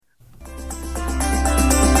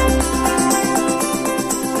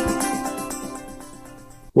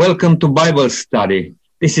Welcome to Bible Study.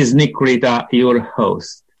 This is Nick Rita, your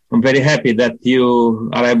host. I'm very happy that you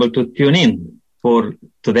are able to tune in for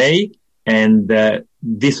today, and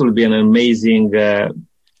this will be an amazing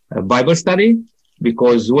Bible study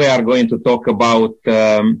because we are going to talk about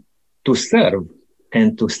to serve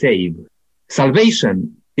and to save.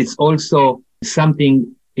 Salvation is also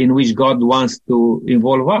something in which God wants to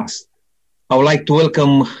involve us. I would like to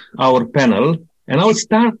welcome our panel, and I'll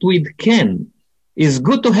start with Ken. It's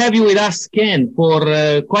good to have you with us, Ken.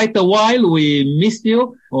 For quite a while, we missed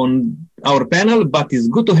you on our panel, but it's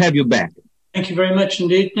good to have you back. Thank you very much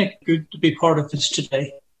indeed, Nick. Good to be part of this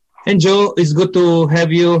today. And Joe, it's good to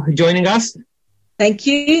have you joining us. Thank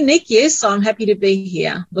you, Nick. Yes, I'm happy to be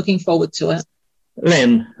here. Looking forward to it.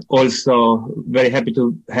 Len, also very happy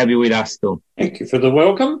to have you with us too. Thank you for the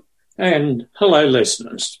welcome, and hello,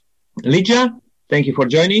 listeners. Lydia, thank you for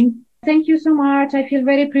joining. Thank you so much. I feel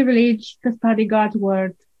very privileged to study God's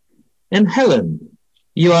Word. And Helen,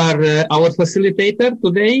 you are our facilitator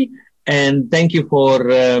today, and thank you for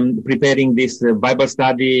preparing this Bible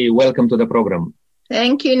study. Welcome to the program.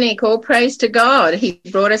 Thank you, Nick. All praise to God. He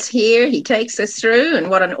brought us here. He takes us through, and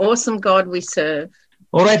what an awesome God we serve.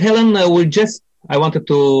 All right, Helen, I wanted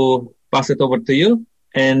to pass it over to you,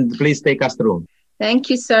 and please take us through. Thank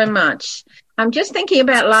you so much. I'm just thinking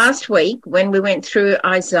about last week when we went through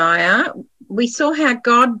Isaiah. We saw how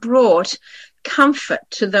God brought comfort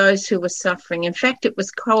to those who were suffering. In fact, it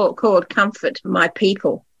was called Comfort My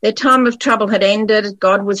People. Their time of trouble had ended.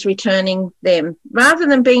 God was returning them. Rather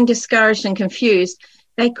than being discouraged and confused,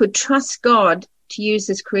 they could trust God to use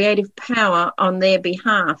his creative power on their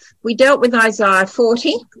behalf. We dealt with Isaiah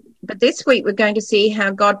 40, but this week we're going to see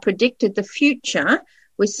how God predicted the future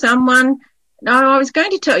with someone. Now, I was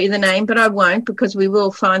going to tell you the name, but I won't because we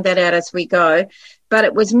will find that out as we go. But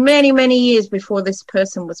it was many, many years before this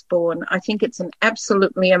person was born. I think it's an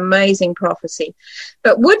absolutely amazing prophecy.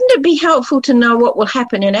 But wouldn't it be helpful to know what will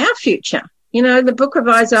happen in our future? You know, the book of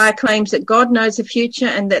Isaiah claims that God knows the future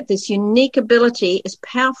and that this unique ability is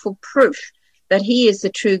powerful proof that he is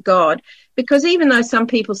the true God. Because even though some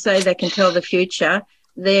people say they can tell the future,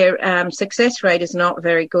 their success rate is not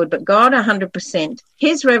very good, but God 100%.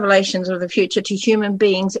 His revelations of the future to human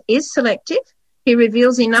beings is selective. He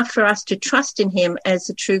reveals enough for us to trust in him as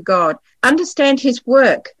the true God, understand his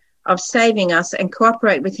work of saving us, and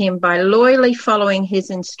cooperate with him by loyally following his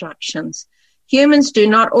instructions. Humans do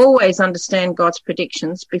not always understand God's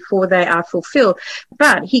predictions before they are fulfilled,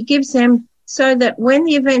 but he gives them so that when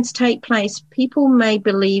the events take place, people may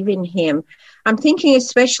believe in him. I'm thinking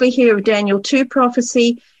especially here of Daniel 2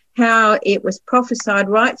 prophecy, how it was prophesied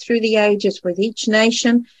right through the ages with each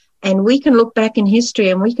nation. And we can look back in history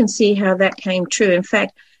and we can see how that came true. In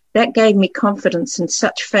fact, that gave me confidence and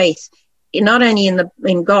such faith, not only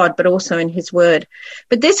in God, but also in his word.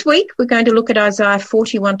 But this week, we're going to look at Isaiah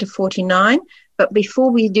 41 to 49. But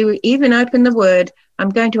before we do even open the word, I'm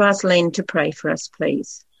going to ask Len to pray for us,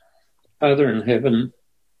 please. Father in heaven,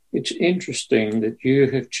 it's interesting that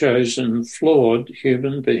you have chosen flawed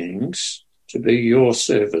human beings to be your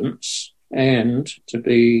servants and to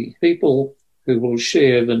be people who will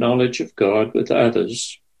share the knowledge of God with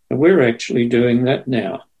others. And we're actually doing that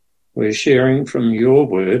now. We're sharing from your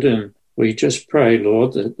word, and we just pray,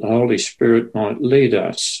 Lord, that the Holy Spirit might lead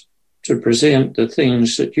us to present the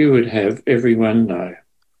things that you would have everyone know.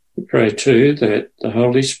 We pray too that the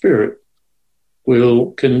Holy Spirit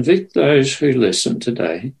will convict those who listen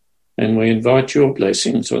today. And we invite your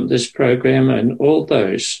blessings on this program and all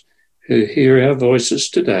those who hear our voices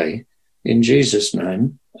today. In Jesus'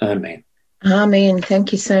 name, amen. Amen.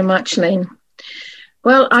 Thank you so much, Len.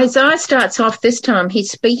 Well, Isaiah starts off this time. He's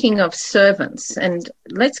speaking of servants. And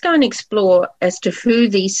let's go and explore as to who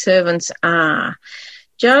these servants are.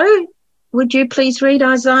 Joe, would you please read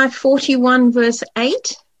Isaiah 41 verse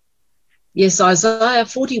 8? Yes, Isaiah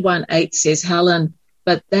 41:8 says, Helen,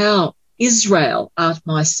 but thou, Israel, art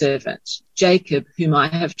my servant, Jacob, whom I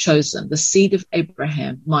have chosen, the seed of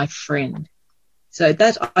Abraham, my friend. So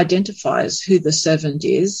that identifies who the servant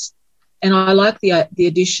is. And I like the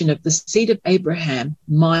addition of the seed of Abraham,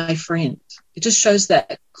 my friend. It just shows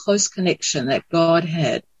that close connection that God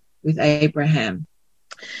had with Abraham.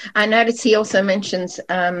 I notice he also mentions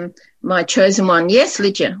my chosen one. Yes,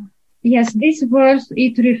 Lydia? Yes, this verse,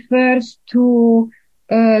 it refers to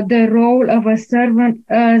the role of a servant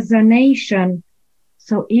as a nation.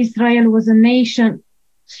 So Israel was a nation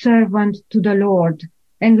servant to the Lord.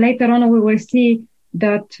 And later on we will see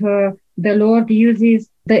that the Lord uses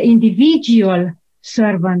the individual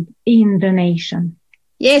servant in the nation.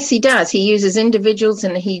 Yes, he does. He uses individuals,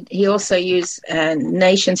 and he also used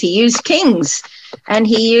nations. He used kings, and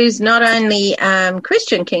he used not only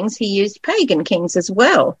Christian kings, he used pagan kings as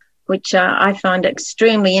well, which I find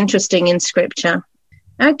extremely interesting in Scripture.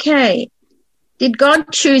 Okay. Did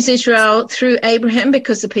God choose Israel through Abraham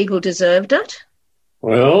because the people deserved it?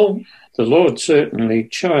 Well, the Lord certainly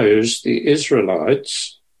chose the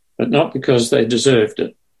Israelites, but not because they deserved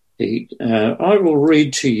it. I will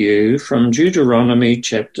read to you from Deuteronomy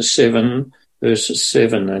chapter 7, verses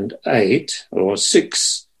 7 and 8, or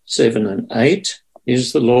 6, 7 and 8,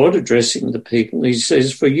 is the Lord addressing the people. He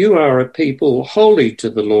says, "For you are a people holy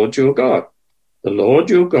to the Lord your God. The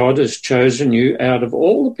Lord your God has chosen you out of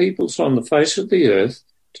all the peoples on the face of the earth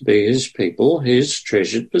to be his people, his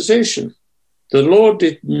treasured possession. The Lord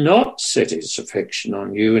did not set his affection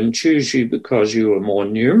on you and choose you because you were more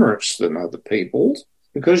numerous than other peoples,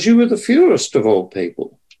 because you were the fewest of all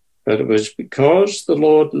people, but it was because the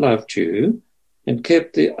Lord loved you and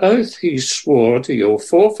kept the oath he swore to your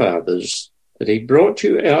forefathers, that he brought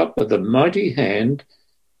you out with a mighty hand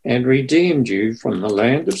and redeemed you from the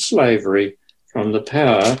land of slavery, from the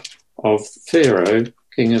power of Pharaoh,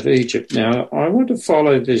 king of Egypt." Now, I want to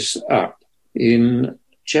follow this up in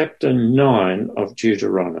chapter 9 of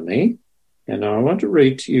Deuteronomy, and I want to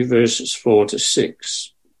read to you verses 4 to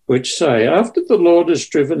 6. Which say, "After the Lord has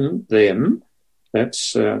driven them,"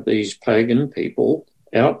 that's these pagan people,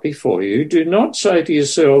 "out before you, do not say to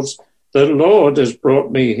yourselves, 'The Lord has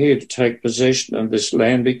brought me here to take possession of this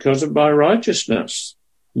land because of my righteousness.'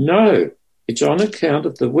 No, it's on account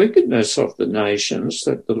of the wickedness of the nations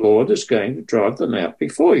that the Lord is going to drive them out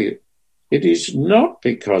before you. It is not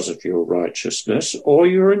because of your righteousness or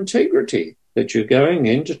your integrity that you're going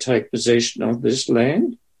in to take possession of this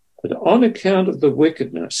land, but on account of the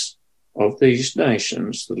wickedness of these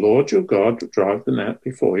nations, the Lord your God will drive them out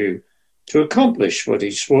before you to accomplish what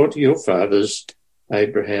he swore to your fathers,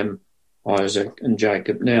 Abraham, Isaac, and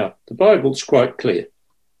Jacob." Now, the Bible's quite clear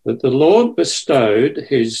that the Lord bestowed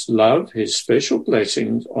his love, his special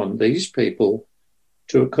blessings on these people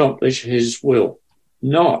to accomplish his will,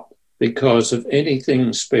 not because of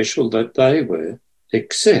anything special that they were,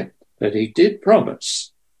 except that he did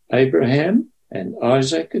promise Abraham and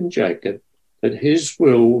Isaac and Jacob that his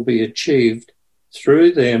will be achieved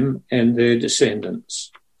through them and their descendants.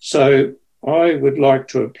 So I would like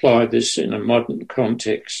to apply this in a modern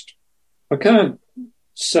context. I can't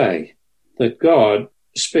say that God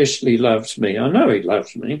especially loves me. I know he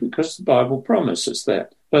loves me because the Bible promises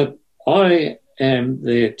that. But I am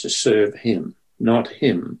there to serve him, not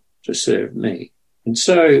him to serve me. And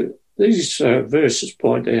so these verses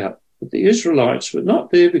point out that the Israelites were not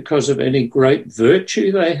there because of any great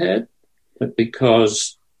virtue they had, but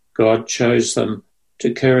because God chose them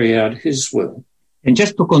to carry out his will. And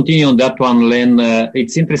just to continue on that one, Len,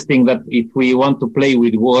 it's interesting that if we want to play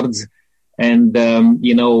with words and,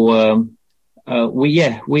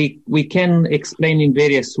 we can explain in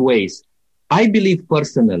various ways. I believe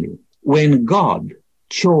personally, when God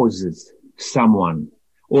chooses someone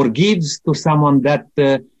or gives to someone that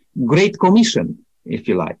great commission, if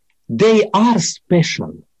you like, they are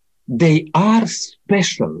special. They are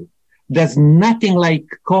special. There's nothing like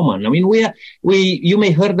common. I mean, you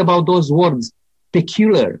may heard about those words,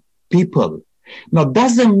 peculiar people. Now,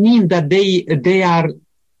 doesn't mean that they are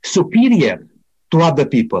superior to other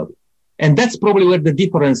people. And that's probably where the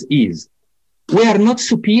difference is. We are not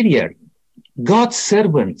superior. God's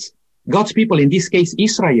servants, God's people, in this case,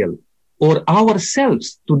 Israel, or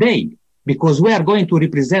ourselves today, because we are going to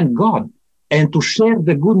represent God and to share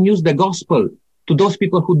the good news, the gospel, to those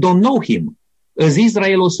people who don't know him, as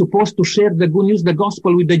Israel was supposed to share the good news, the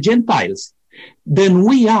gospel with the Gentiles. Then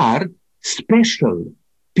we are special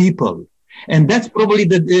people. And that's probably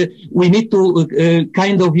we need to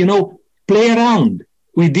play around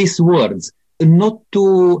with these words, not to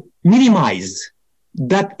minimize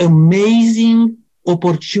that amazing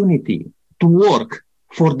opportunity to work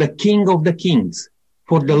for the King of the Kings,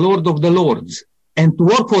 for the Lord of the Lords, and to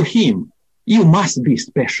work for him. You must be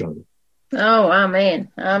special. Oh, amen.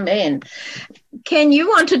 Amen. Ken, you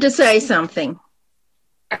wanted to say something?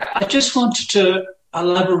 I just wanted to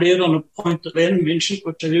elaborate on a point that Len mentioned,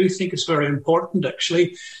 which I do think is very important,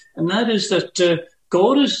 actually, and that is that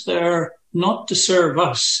God is there not to serve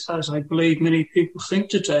us, as I believe many people think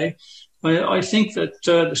today. I think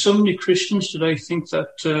that so many Christians today think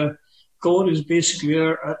that God is basically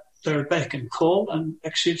there at their beck and call, and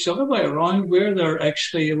actually it's the other way around. We have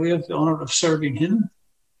the honour of serving him.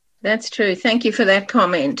 That's true. Thank you for that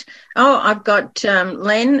comment. Oh, I've got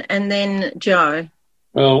Len and then Joe.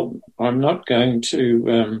 Well, I'm not going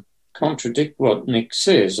to contradict what Nick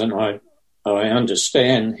says, and I I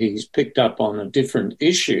understand he's picked up on a different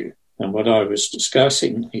issue than what I was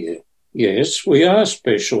discussing here. Yes, we are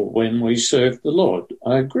special when we serve the Lord.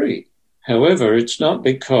 I agree. However, it's not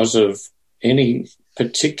because of any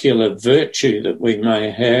particular virtue that we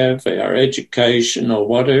may have, our education or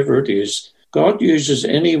whatever it is. God uses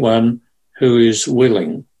anyone who is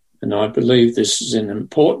willing. And I believe this is an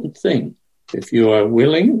important thing. If you are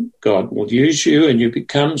willing, God will use you and you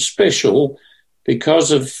become special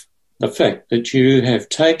because of the fact that you have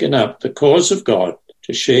taken up the cause of God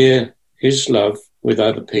to share his love with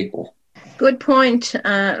other people. Good point,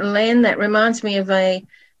 Len. That reminds me of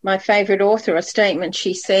my favourite author, a statement.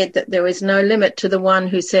 She said that there is no limit to the one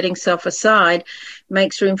who, setting self aside,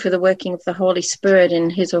 makes room for the working of the Holy Spirit in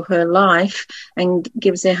his or her life and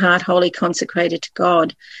gives their heart wholly consecrated to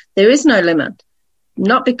God. There is no limit,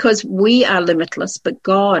 not because we are limitless, but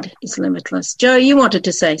God is limitless. Joe, you wanted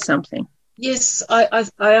to say something. Yes, I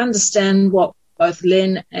understand what both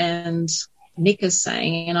Len and Nick are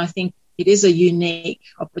saying, and I think it is a unique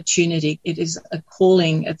opportunity. It is a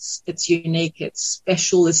calling. It's unique. It's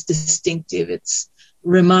special. It's distinctive. It's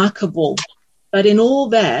remarkable. But in all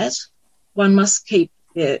that, one must keep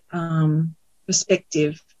their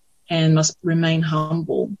perspective and must remain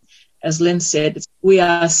humble. As Len said, we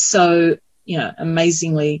are so,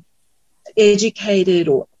 amazingly educated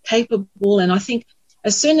or capable. And I think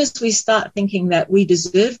as soon as we start thinking that we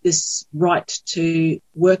deserve this right to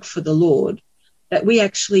work for the Lord, that we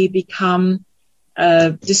actually become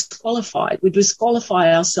disqualified. We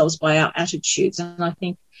disqualify ourselves by our attitudes. And I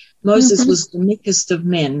think Moses was the meekest of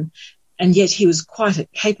men, and yet he was quite a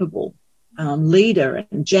capable leader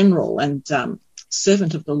and general and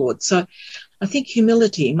servant of the Lord. So I think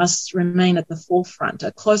humility must remain at the forefront,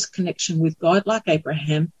 a close connection with God like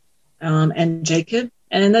Abraham and Jacob.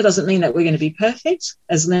 And that doesn't mean that we're going to be perfect,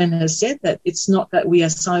 as Len has said, that it's not that we are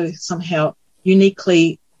so somehow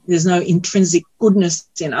uniquely, there's no intrinsic goodness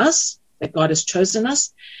in us, that God has chosen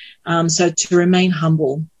us. So to remain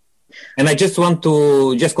humble. And I just want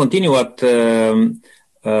to just continue what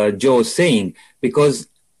Joe is saying, because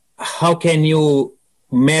how can you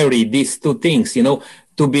marry these two things,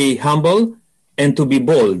 to be humble and to be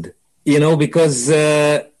bold, because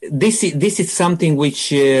this is something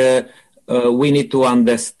which we need to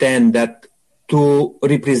understand, that to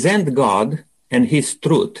represent God and his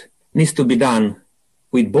truth needs to be done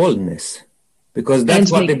with boldness, because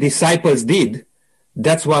that's what the disciples did.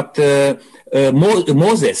 That's what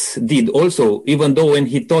Moses did also, even though when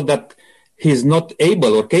he thought that he's not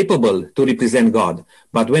able or capable to represent God.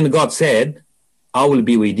 But when God said, I will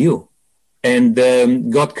be with you, and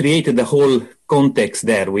God created the whole context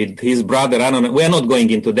there with his brother. I don't know, we're not going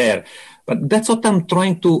into there, but that's what I'm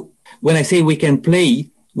trying to, when I say we can play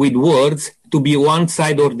with words to be one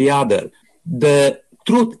side or the other. The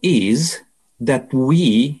truth is that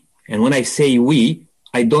we, and when I say we,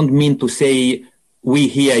 I don't mean to say we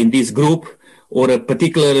here in this group or a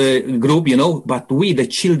particular group, but we, the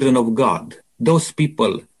children of God, those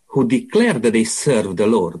people who declare that they serve the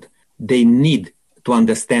Lord, they need to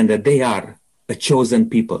understand that they are a chosen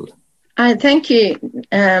people. Thank you,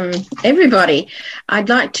 everybody. I'd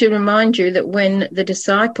like to remind you that when the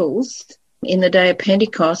disciples in the day of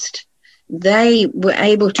Pentecost, they were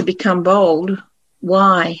able to become bold.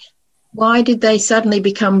 Why? Why did they suddenly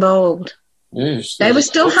become bold? Yes, they were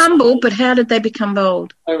still humble, but how did they become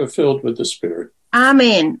bold? They were filled with the Spirit.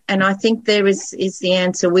 Amen. And I think there is the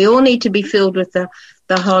answer. We all need to be filled with the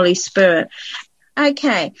Holy Spirit.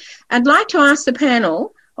 Okay. I'd like to ask the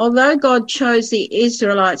panel, although God chose the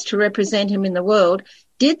Israelites to represent him in the world,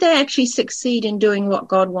 did they actually succeed in doing what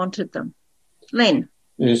God wanted them? Len?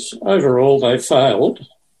 Yes, overall they failed,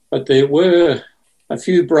 but there were a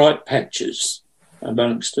few bright patches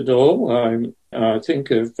amongst it all. I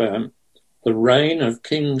think of the reign of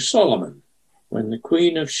King Solomon, when the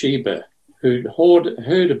Queen of Sheba, who'd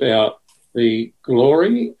heard about the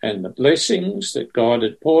glory and the blessings that God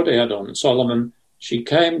had poured out on Solomon, she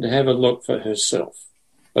came to have a look for herself.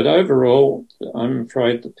 But overall, I'm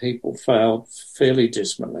afraid the people failed fairly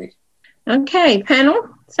dismally. Okay, panel,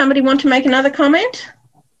 somebody want to make another comment?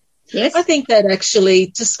 Yes? I think that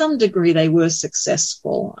actually, to some degree, they were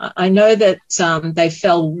successful. I know that they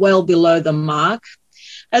fell well below the mark,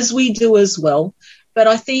 as we do as well. But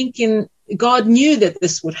I think God knew that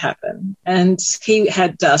this would happen, and he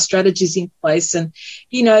had strategies in place. And,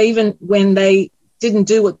 even when they didn't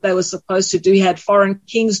do what they were supposed to do, he had foreign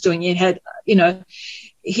kings doing it. He had,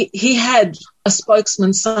 he had a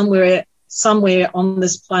spokesman somewhere on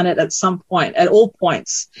this planet at some point, at all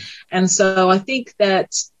points. And so I think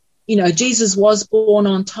that, Jesus was born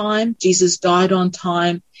on time. Jesus died on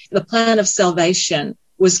time. The plan of salvation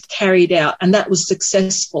was carried out, and that was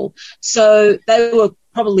successful. So they were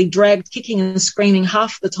probably dragged kicking and screaming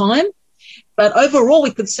half the time. But overall,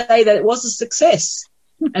 we could say that it was a success,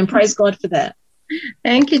 and praise God for that.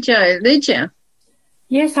 Thank you, Jo. Lydia?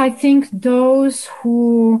 Yes, I think those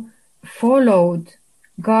who followed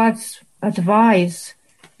God's advice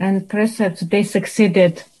and precepts, they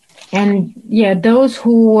succeeded. And yeah, those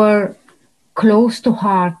who were close to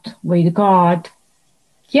heart with God,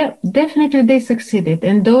 yeah, definitely they succeeded.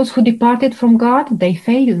 And those who departed from God, they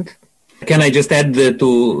failed. Can I just add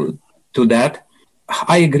to that?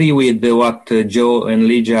 I agree with what Jo and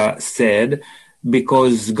Lydia said,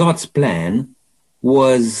 because God's plan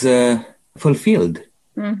was fulfilled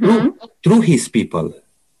through his people,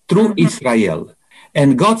 through Israel.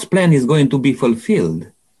 And God's plan is going to be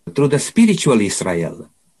fulfilled through the spiritual Israel.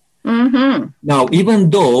 Now, even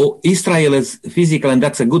though Israel is physical, and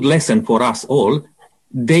that's a good lesson for us all,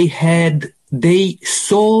 they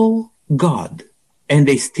saw God, and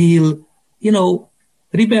they still,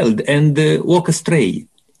 rebelled and walk astray.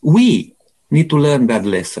 We need to learn that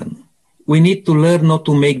lesson. We need to learn not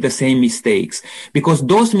to make the same mistakes, because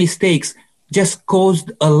those mistakes just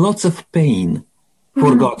caused a lot of pain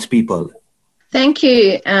for God's people. Thank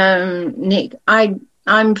you, Nick.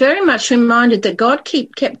 I'm very much reminded that God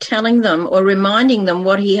kept telling them or reminding them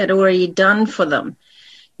what he had already done for them.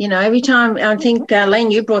 Every time, I think, Len,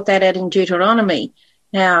 you brought that out in Deuteronomy,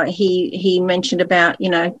 how he mentioned about,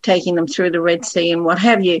 taking them through the Red Sea and what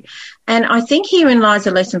have you. And I think herein lies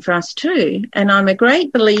a lesson for us too. And I'm a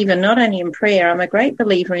great believer, not only in prayer, I'm a great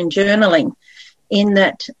believer in journaling, in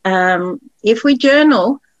that if we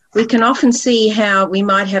journal, we can often see how we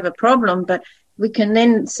might have a problem, but we can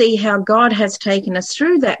then see how God has taken us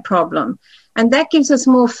through that problem. And that gives us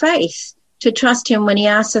more faith to trust him when he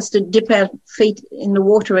asks us to dip our feet in the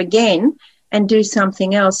water again and do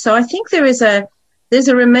something else. So I think there's a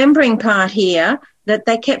remembering part here that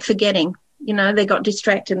they kept forgetting. They got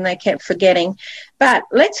distracted and they kept forgetting. But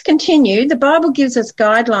let's continue. The Bible gives us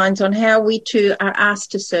guidelines on how we too are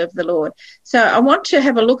asked to serve the Lord. So I want to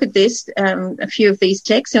have a look at this, a few of these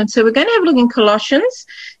texts. And so we're going to have a look in Colossians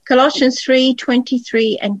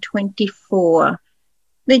 3:23 and 24.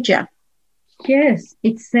 Lydia. Yes,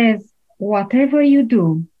 it says, whatever you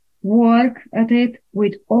do, work at it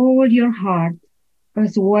with all your heart,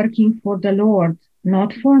 as working for the Lord,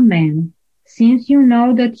 not for men, since you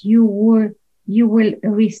know that you will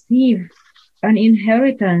receive an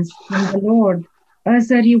inheritance from the Lord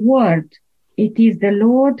as a reward. It is the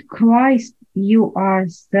Lord Christ you are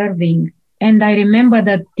serving. And I remember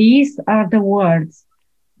that these are the words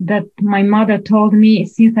that my mother told me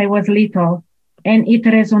since I was little. And it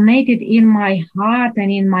resonated in my heart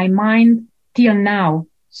and in my mind till now.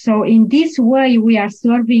 So in this way, we are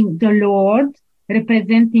serving the Lord,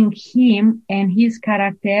 representing him and his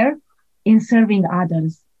character in serving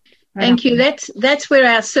others. Thank you. That's where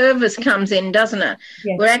our service comes in, doesn't it?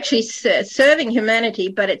 Yes. We're actually serving humanity,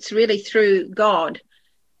 but it's really through God.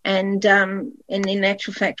 And in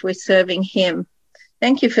actual fact, we're serving him.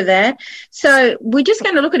 Thank you for that. So we're just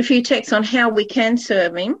going to look at a few texts on how we can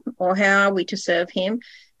serve him, or how are we to serve him.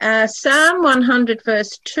 Psalm 100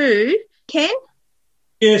 verse 2. Ken?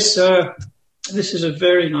 Yes, this is a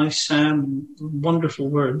very nice psalm, wonderful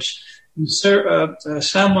words.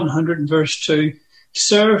 Psalm 100 verse 2,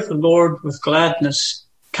 serve the Lord with gladness,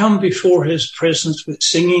 come before his presence with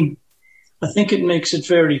singing. I think it makes it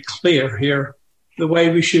very clear here the way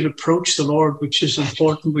we should approach the Lord, which is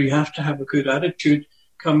important. We have to have a good attitude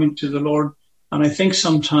coming to the Lord. And I think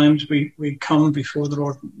sometimes we come before the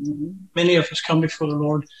Lord. Many of us come before the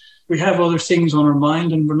Lord. We have other things on our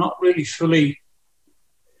mind and we're not really fully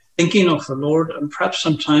thinking of the Lord. And perhaps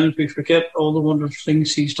sometimes we forget all the wonderful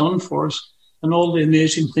things he's done for us and all the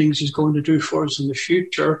amazing things he's going to do for us in the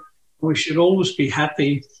future. We should always be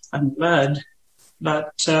happy and glad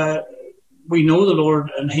that we know the Lord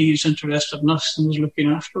and he's interested in us and is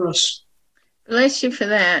looking after us. Bless you for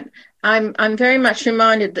that. I'm very much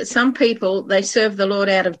reminded that some people, they serve the Lord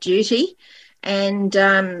out of duty, and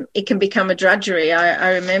it can become a drudgery.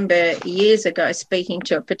 I remember years ago speaking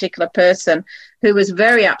to a particular person who was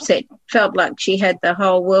very upset, felt like she had the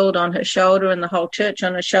whole world on her shoulder and the whole church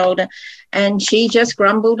on her shoulder, and she just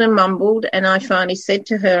grumbled and mumbled. And I finally said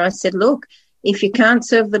to her, I said, look, if you can't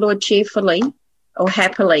serve the Lord cheerfully or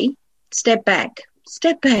happily, step back,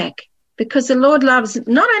 because the Lord loves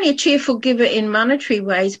not only a cheerful giver in monetary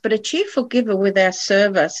ways, but a cheerful giver with our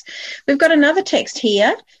service. We've got another text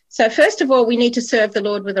here. So first of all, we need to serve the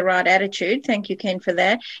Lord with the right attitude. Thank you, Ken, for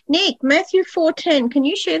that. Nick, Matthew 4:10, can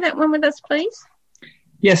you share that one with us, please?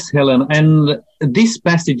 Yes, Helen. And this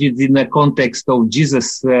passage is in the context of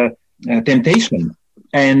Jesus' temptation.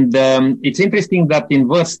 And it's interesting that in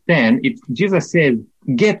verse 10, Jesus says,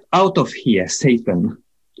 "Get out of here, Satan."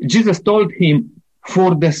 Jesus told him,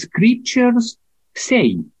 "For the scriptures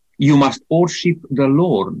say, you must worship the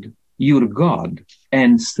Lord, your God,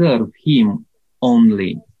 and serve him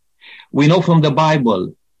only." We know from the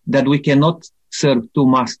Bible that we cannot serve two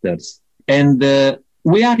masters. And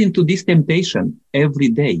we are into this temptation every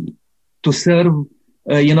day to serve,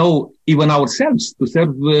 even ourselves, to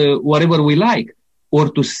serve whatever we like, or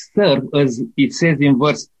to serve, as it says in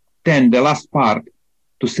verse 10, the last part,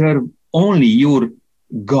 to serve only your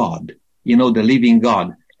God, the living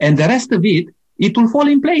God. And the rest of it will fall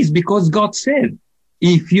in place because God said,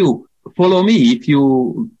 if you follow me, if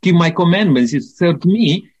you keep my commandments, you serve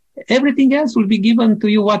me, everything else will be given to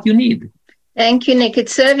you what you need. Thank you, Nick.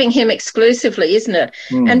 It's serving him exclusively, isn't it?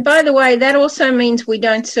 And by the way, that also means we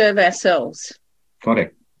don't serve ourselves.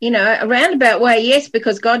 Correct. A roundabout way, yes,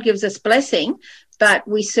 because God gives us blessing, but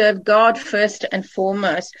we serve God first and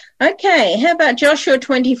foremost. Okay, how about Joshua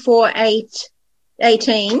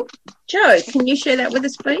 24:18? Joe, can you share that with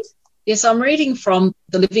us, please? Yes, I'm reading from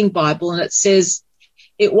the Living Bible, and it says,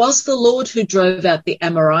 "It was the Lord who drove out the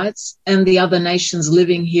Amorites and the other nations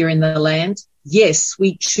living here in the land. Yes,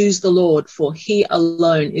 we choose the Lord, for he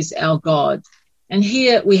alone is our God." And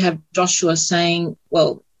here we have Joshua saying,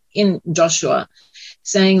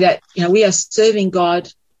 that, we are serving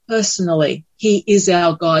God personally. He is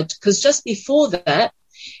our God. Because just before that,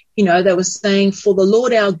 they were saying, "For the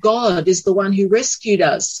Lord our God is the one who rescued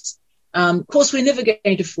us." Of course, we're never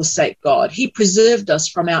going to forsake God. He preserved us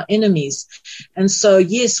from our enemies. And so,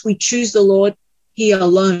 yes, we choose the Lord. He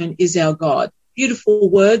alone is our God.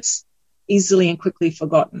 Beautiful words, easily and quickly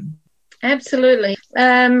forgotten. Absolutely.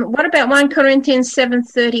 What about 1 Corinthians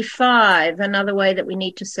 7:35, another way that we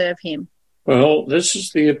need to serve him? Well, this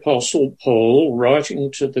is the Apostle Paul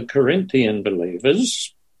writing to the Corinthian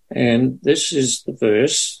believers, and this is the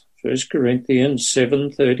verse, 1 Corinthians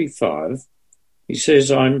 7:35. He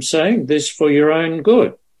says, "I'm saying this for your own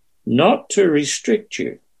good, not to restrict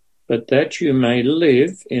you, but that you may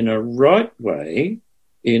live in a right way,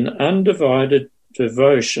 in undivided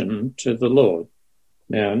devotion to the Lord."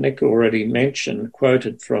 Now, Nick already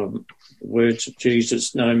quoted from the words of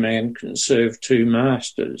Jesus, "No man can serve two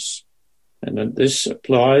masters." And this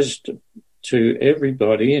applies to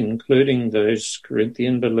everybody, including those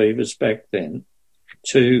Corinthian believers back then,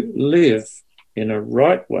 to live in a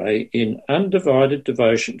right way, in undivided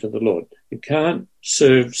devotion to the Lord. You can't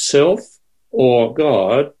serve self or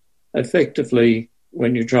God effectively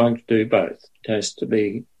when you're trying to do both. It has to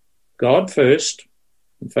be God first.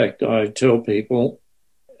 In fact, I tell people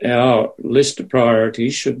our list of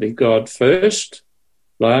priorities should be God first,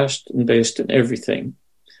 last and best in everything.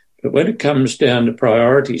 But when it comes down to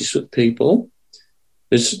priorities with people,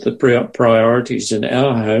 this is the priorities in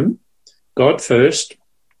our home. God first,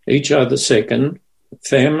 each other second,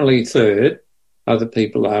 family third, other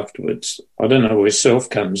people afterwards. I don't know where self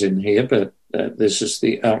comes in here, but this is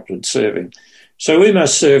the outward serving. So we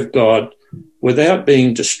must serve God without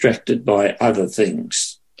being distracted by other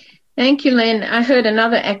things. Thank you, Len. I heard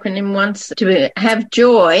another acronym once, to have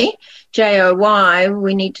joy, J-O-Y,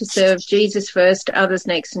 we need to serve Jesus first, others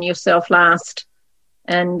next, and yourself last.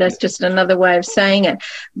 And that's just another way of saying it.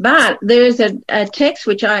 But there's a text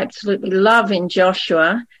which I absolutely love in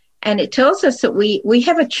Joshua, and it tells us that we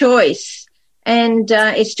have a choice. And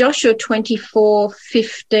it's Joshua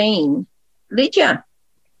 24:15. Lydia?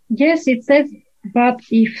 Yes, it says, "But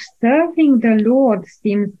if serving the Lord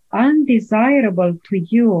seems undesirable to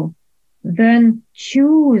you, then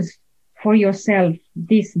choose for yourself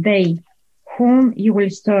this day whom you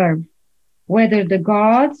will serve, whether the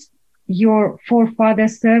gods your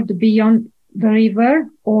forefathers served beyond the river,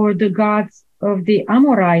 or the gods of the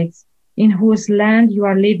Amorites in whose land you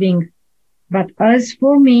are living. But as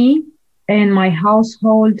for me and my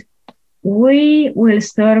household, we will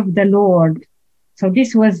serve the Lord." So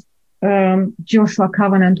this was Joshua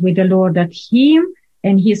covenant with the Lord, that him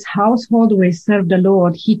and his household will serve the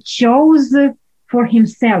Lord. He chose for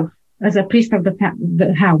himself as a priest of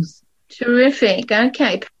the house. Terrific.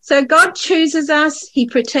 Okay. So God chooses us. He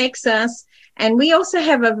protects us. And we also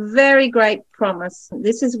have a very great promise.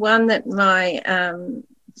 This is one that my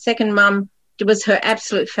second mum was her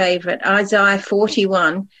absolute favorite, Isaiah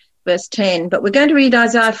 41, verse 10. But we're going to read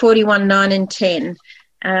Isaiah 41, 9 and 10.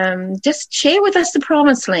 Just share with us the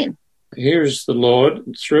promise, Len. Here's the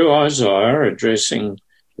Lord through Isaiah addressing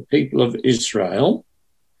the people of Israel.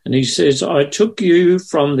 And he says, "I took you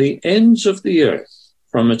from the ends of the earth,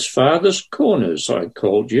 from its farthest corners I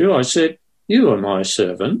called you. I said, you are my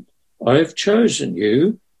servant. I have chosen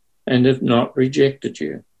you and have not rejected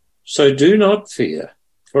you. So do not fear,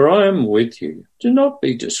 for I am with you. Do not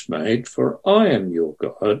be dismayed, for I am your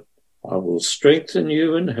God. I will strengthen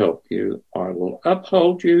you and help you. I will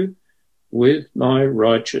uphold you with my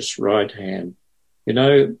righteous right hand. You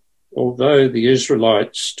know, although the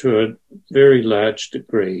Israelites, to a very large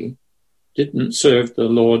degree, didn't serve the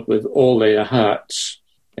Lord with all their hearts,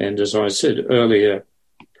 and as I said earlier,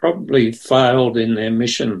 probably failed in their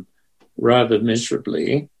mission rather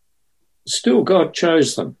miserably, still God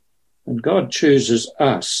chose them, and God chooses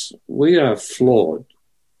us. We are flawed.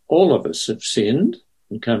 All of us have sinned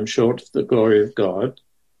and come short of the glory of God,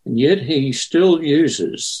 and yet he still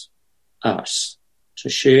uses us to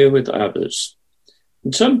share with others.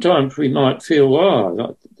 And sometimes we might feel,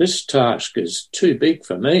 oh, this task is too big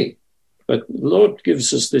for me. But the Lord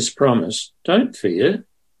gives us this promise, don't fear,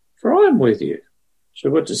 for I am with you. So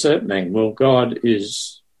what does that mean? Well, God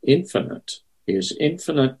is infinite. He has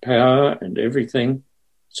infinite power and everything.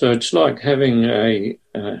 So it's like having a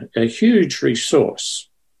huge resource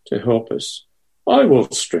to help us. I will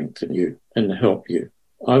strengthen you and help you.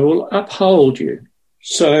 I will uphold you.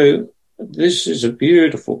 So this is a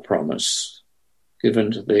beautiful promise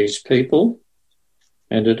given to these people.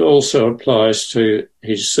 And it also applies to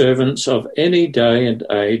his servants of any day and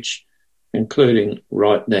age, including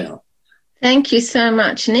right now. Thank you so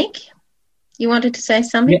much, Nick. You wanted to say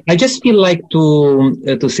something? Yeah, I just feel like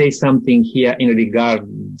to say something here in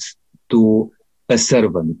regards to a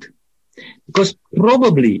servant. Because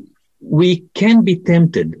probably we can be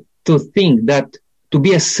tempted to think that to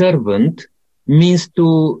be a servant means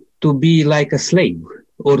to be like a slave,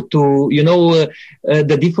 or to,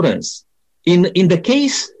 the difference. In the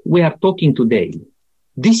case we are talking today,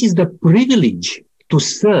 this is the privilege to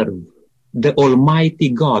serve the Almighty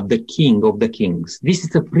God, the King of the Kings. This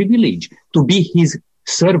is a privilege to be his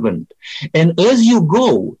servant. And as you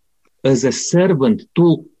go as a servant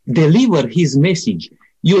to deliver his message,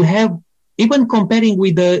 you have, even comparing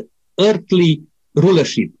with the earthly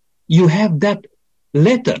rulership, you have that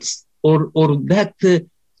letters or that,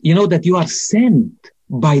 that you are sent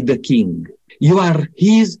by the King. You are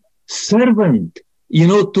his servant,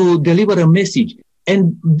 to deliver a message.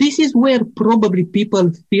 And this is where probably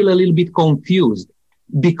people feel a little bit confused,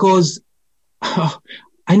 because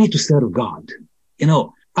I need to serve God.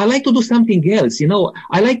 I like to do something else.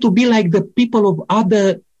 I like to be like the people of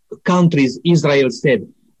other countries, Israel said.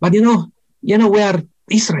 But we are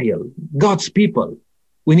Israel, God's people.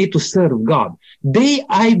 We need to serve God. They,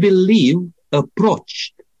 I believe,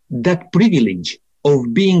 approached that privilege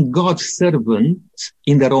of being God's servants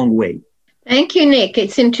in the wrong way. Thank you, Nick.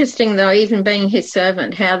 It's interesting, though, even being his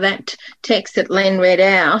servant, how that text that Len read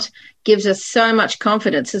out gives us so much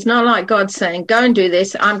confidence. It's not like God saying, go and do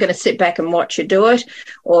this. I'm going to sit back and watch you do it.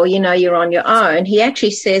 Or, you're on your own. He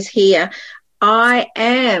actually says here, I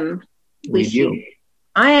am with you.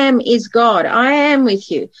 I am is God. I am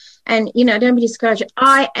with you. And, don't be discouraged.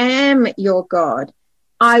 I am your God.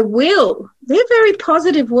 I will. They're very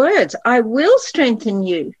positive words. I will strengthen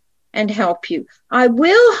you and help you. I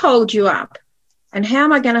will hold you up. And how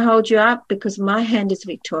am I going to hold you up? Because my hand is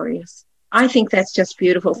victorious. I think that's just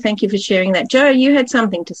beautiful. Thank you for sharing that. Joe, you had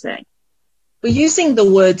something to say. We're using the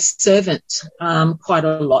word servant quite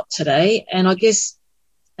a lot today, and I guess,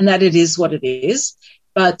 and that it is what it is,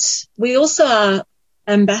 but we also are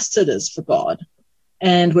ambassadors for God,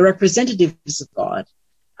 and we're representatives of God.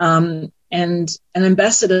 And an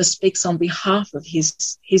ambassador speaks on behalf of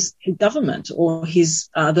his government or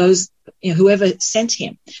those, whoever sent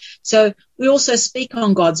him. So we also speak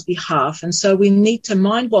on God's behalf. And so we need to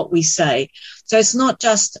mind what we say. So it's not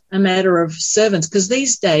just a matter of servants, because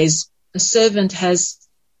these days a servant has,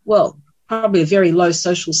 probably a very low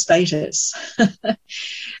social status,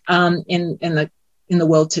 in the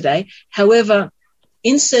world today. However,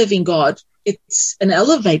 in serving God, it's an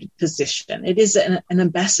elevated position. It is an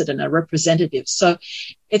ambassador and a representative. So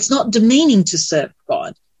it's not demeaning to serve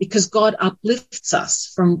God, because God uplifts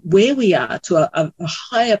us from where we are to a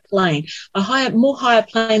higher plane, more higher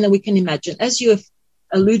plane than we can imagine. As you have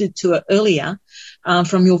alluded to earlier,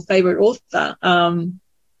 from your favorite author,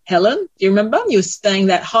 Helen, do you remember? You were saying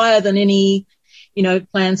that higher than any,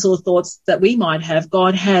 plans or thoughts that we might have,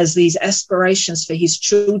 God has these aspirations for his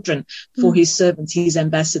children, for his servants, his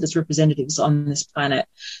ambassadors, representatives on this planet.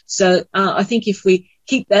 So I think if we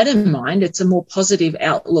keep that in mind, it's a more positive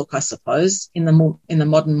outlook, I suppose, in the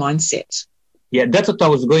modern mindset. Yeah, that's what I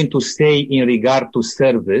was going to say in regard to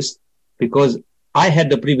service, because I had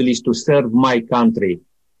the privilege to serve my country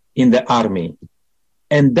in the army.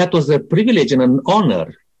 And that was a privilege and an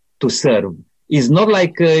honor to serve. It's not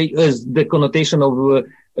like as the connotation of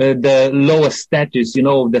the lowest status,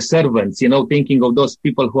 the servants, thinking of those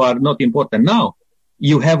people who are not important. No,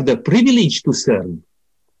 you have the privilege to serve.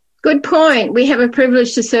 Good point. We have a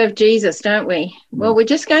privilege to serve Jesus, don't we? Well, we're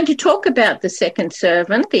just going to talk about the second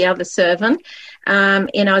servant, the other servant,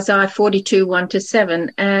 in Isaiah 42,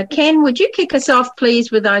 1-7. Ken, would you kick us off,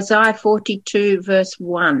 please, with Isaiah 42, verse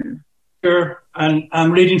 1? Sure. And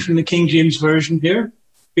I'm reading from the King James Version here.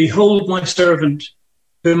 Behold my servant,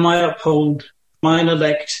 whom I uphold, mine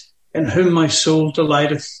elect, in whom my soul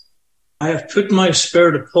delighteth. I have put my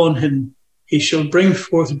spirit upon him. He shall bring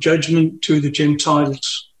forth judgment to the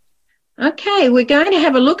Gentiles. Okay, we're going to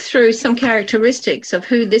have a look through some characteristics of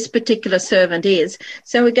who this particular servant is.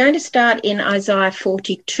 So we're going to start in Isaiah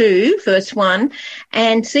 42, verse 1,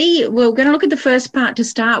 and see, we're going to look at the first part to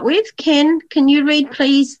start with. Ken, can you read,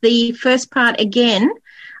 please, the first part again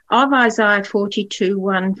of Isaiah 42,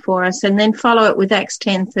 1 for us, and then follow it with Acts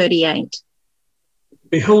 10:38.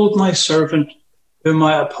 Behold my servant, whom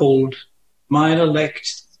I uphold, mine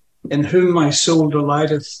elect, in whom my soul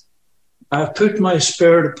delighteth. I have put my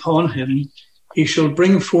spirit upon him. He shall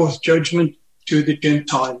bring forth judgment to the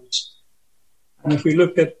Gentiles. And if we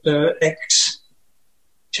look at Acts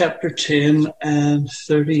chapter 10 and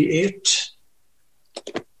 38,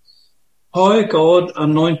 how God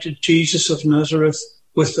anointed Jesus of Nazareth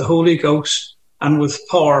with the Holy Ghost and with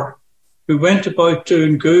power, who went about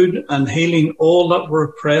doing good and healing all that were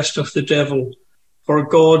oppressed of the devil, for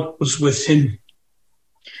God was with him.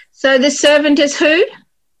 So the servant is who?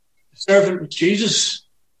 Servant of Jesus.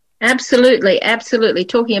 Absolutely, absolutely.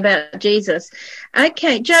 Talking about Jesus.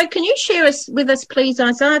 Okay, Joe, can you share with us, please,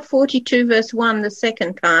 Isaiah 42, verse 1, the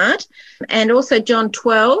second part, and also John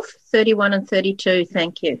 12, 31 and 32.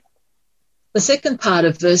 Thank you. The second part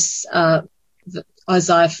of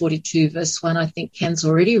Isaiah 42, verse 1, I think Ken's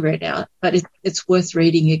already read out, but it's worth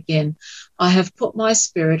reading again. I have put my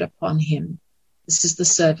spirit upon him. This is the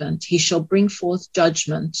servant. He shall bring forth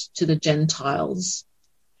judgment to the Gentiles.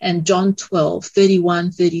 And John 12,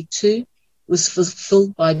 31, 32 was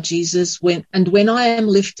fulfilled by Jesus when I am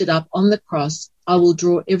lifted up on the cross, I will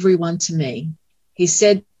draw everyone to me. He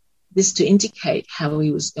said this to indicate how he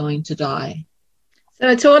was going to die. So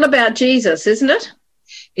it's all about Jesus, isn't it?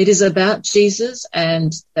 It is about Jesus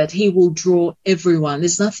and that he will draw everyone.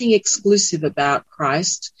 There's nothing exclusive about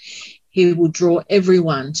Christ. He will draw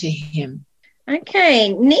everyone to him.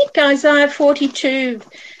 Okay, Nick, Isaiah 42,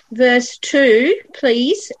 verse 2,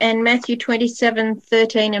 please, and Matthew 27,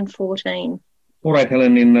 13 and 14. All right,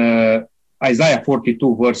 Helen, in Isaiah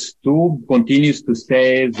 42, verse 2, continues to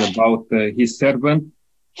say about his servant,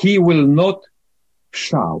 he will not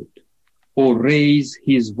shout or raise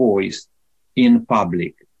his voice in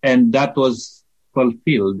public. And that was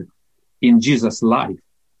fulfilled in Jesus' life,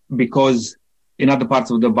 because in other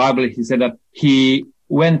parts of the Bible, he said that he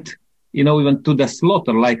went, even to the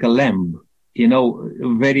slaughter like a lamb,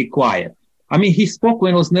 very quiet. I mean, he spoke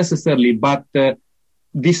when it was necessary, but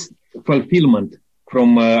this fulfillment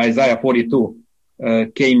from Isaiah 42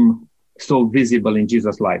 came so visible in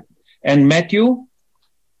Jesus' life. And Matthew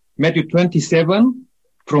 27,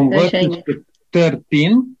 from verses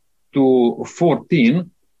 13 to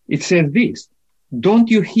 14, it says this: don't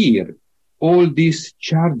you hear all these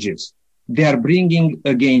charges they are bringing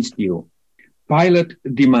against you? Pilate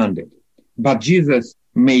demanded, but Jesus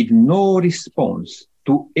made no response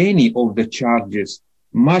to any of the charges,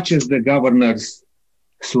 much as the governor's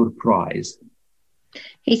surprise.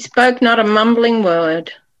 He spoke not a mumbling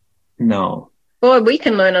word. No. Boy, we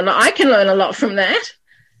can learn a lot. I can learn a lot from that.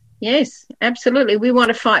 Yes, absolutely. We want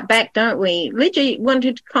to fight back, don't we? Lydia,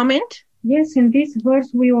 wanted to comment? Yes, in this verse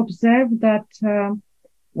we observe that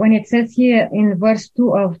when it says here in verse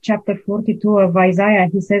 2 of chapter 42 of Isaiah,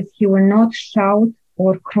 he says he will not shout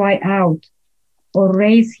or cry out or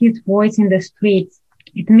raise his voice in the streets.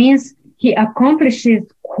 It means he accomplishes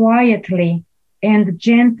quietly and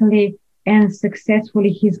gently and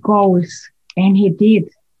successfully his goals. And he did.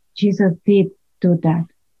 Jesus did do that.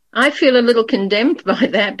 I feel a little condemned by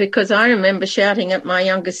that, because I remember shouting at my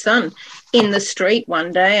youngest son in the street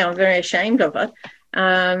one day. I'm very ashamed of it.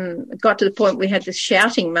 It got to the point we had this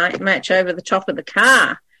shouting match over the top of the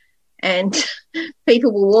car, and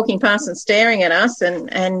people were walking past and staring at us.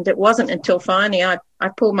 And it wasn't until finally I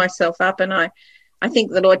pulled myself up, and I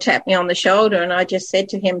think the Lord tapped me on the shoulder, and I just said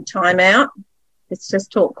to him, time out. Let's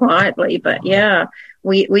just talk quietly. But yeah,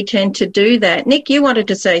 we tend to do that. Nick, you wanted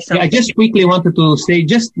to say something. Yeah, I just quickly wanted to say,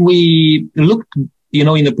 we looked,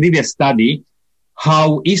 in the previous study,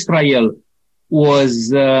 how Israel was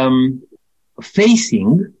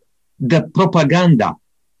facing the propaganda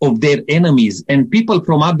of their enemies, and people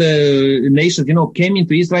from other nations, came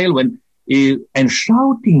into Israel and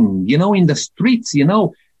shouting, in the streets,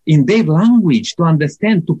 in their language to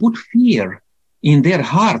understand, to put fear in their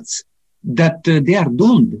hearts that they are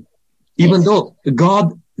doomed, even though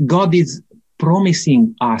God is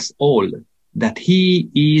promising us all that he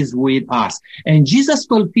is with us. And Jesus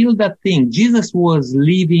fulfilled that thing. Jesus was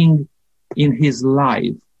living in his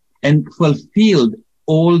life and fulfilled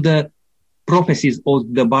all the prophecies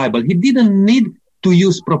of the Bible. He didn't need to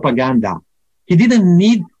use propaganda. He didn't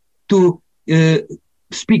need to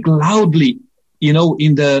speak loudly, in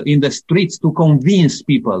the streets to convince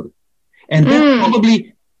people. And then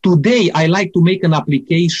probably today I like to make an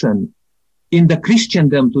application in the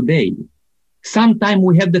Christendom today. Sometimes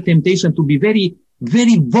we have the temptation to be very,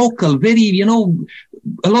 very vocal, very,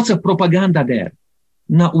 lots of propaganda there.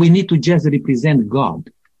 No, we need to just represent God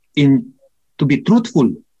to be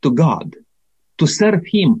truthful to God, to serve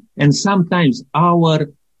him. And sometimes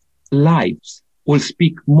our lives will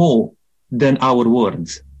speak more than our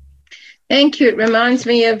words. Thank you. It reminds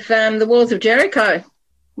me of the walls of Jericho.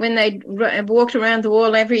 When they walked around the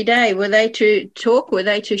wall every day, were they to talk? Were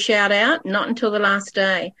they to shout out? Not until the last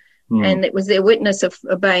day. And it was their witness of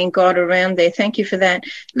obeying God around there. Thank you for that.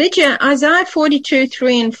 Lydia, Isaiah 42,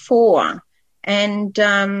 3 and 4 and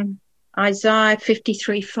Isaiah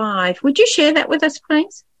 53, 5. Would you share that with us,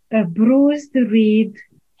 please? A bruised reed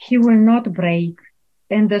he will not break,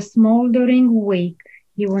 and the smoldering wick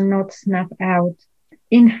he will not snuff out.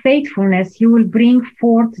 In faithfulness he will bring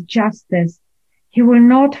forth justice. He will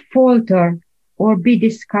not falter or be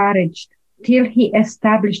discouraged till he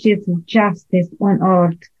establishes justice on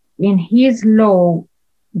earth. In his law,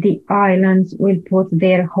 the islands will put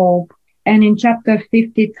their hope. And in chapter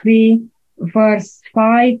 53, verse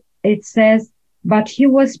 5, it says, but he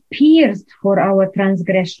was pierced for our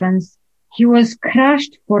transgressions. He was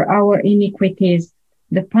crushed for our iniquities.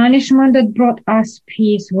 The punishment that brought us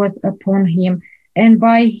peace was upon him. And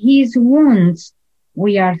by his wounds,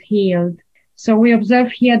 we are healed. So we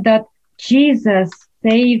observe here that Jesus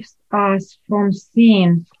saves us from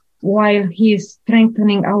sin while he is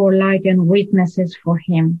strengthening our life and witnesses for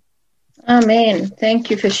him. Amen.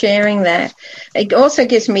 Thank you for sharing that. It also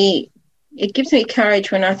gives me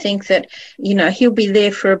courage when I think that, he'll be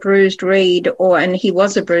there for a bruised reed and he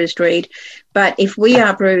was a bruised reed. But if we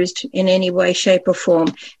are bruised in any way, shape or form,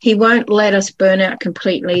 he won't let us burn out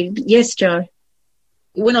completely. Yes, Joe.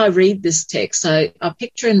 When I read this text, I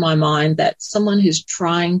picture in my mind that someone who's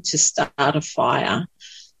trying to start a fire,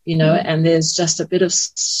 and there's just a bit of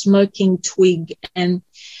smoking twig and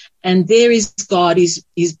there is God,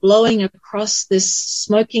 he's blowing across this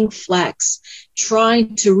smoking flax,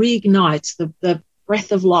 trying to reignite the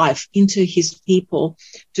breath of life into his people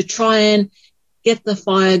to try and get the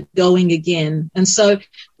fire going again. And so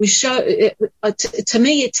we show, to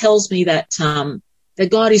me, it tells me that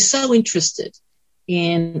God is so interested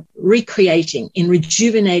in recreating, in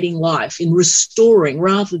rejuvenating life, in restoring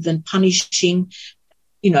rather than punishing,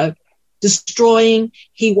 destroying.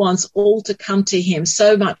 He wants all to come to him,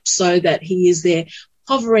 so much so that he is there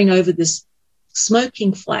hovering over this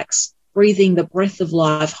smoking flax, breathing the breath of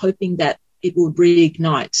life, hoping that it will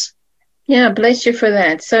reignite. Yeah, bless you for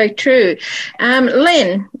that. So true.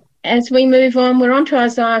 Len, as we move on, we're on to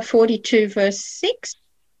Isaiah 42, verse 6.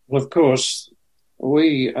 Well, of course,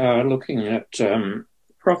 we are looking at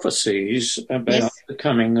prophecies about the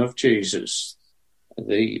coming of Jesus,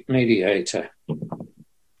 the mediator.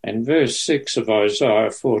 And verse 6 of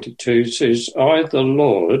Isaiah 42 says, I, the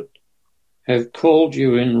Lord, have called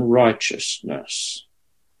you in righteousness.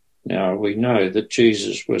 Now, we know that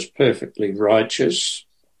Jesus was perfectly righteous.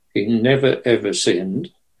 He never, ever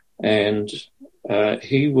sinned. And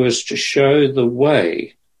he was to show the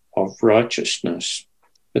way of righteousness.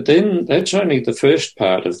 But then that's only the first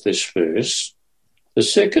part of this verse. The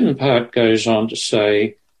second part goes on to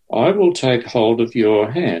say, I will take hold of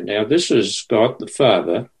your hand. Now, this is God the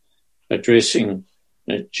Father addressing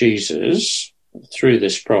Jesus through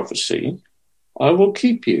this prophecy. I will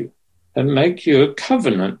keep you and make you a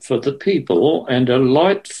covenant for the people and a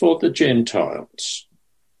light for the Gentiles.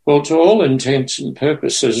 Well, to all intents and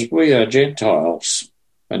purposes, we are Gentiles,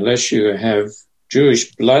 unless you have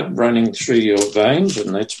Jewish blood running through your veins,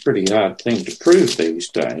 and that's a pretty hard thing to prove these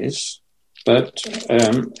days. But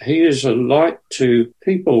he is a light to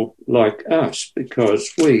people like us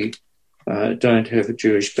because we don't have a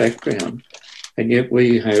Jewish background, and yet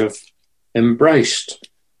we have embraced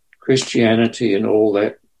Christianity and all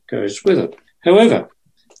that goes with it. However,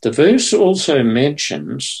 the verse also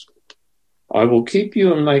mentions, I will keep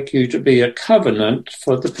you and make you to be a covenant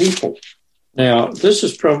for the people. Now, this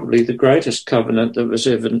is probably the greatest covenant that was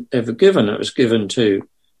ever given. It was given to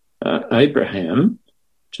Abraham,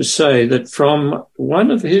 to say that from one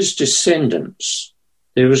of his descendants,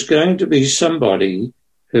 there was going to be somebody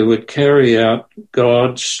who would carry out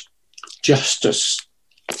God's justice.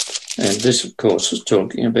 And this, of course, is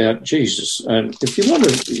talking about Jesus. And if you want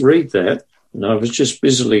to read that, and I was just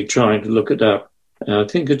busily trying to look it up, I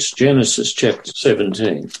think it's Genesis chapter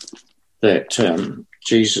 17, that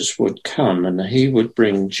Jesus would come and he would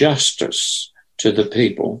bring justice to the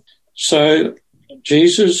people. So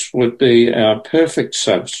Jesus would be our perfect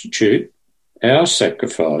substitute, our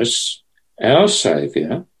sacrifice, our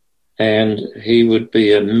saviour, and he would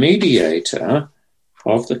be a mediator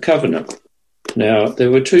of the covenant. Now,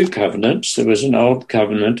 there were two covenants. There was an old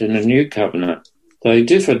covenant and a new covenant. They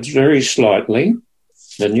differed very slightly.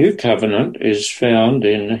 The new covenant is found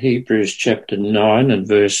in Hebrews chapter 9 and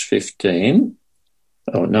verse 15.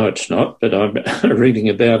 Oh, no, it's not, but I'm reading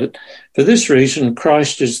about it. For this reason,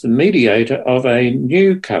 Christ is the mediator of a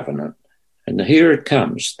new covenant. And here it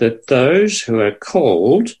comes, that those who are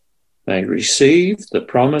called may receive the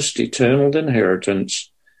promised eternal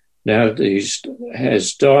inheritance. Now these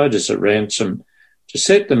has died as a ransom to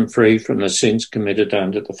set them free from the sins committed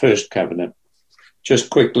under the first covenant. Just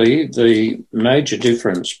quickly, the major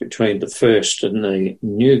difference between the first and the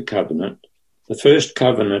new covenant. The first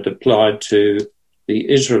covenant applied to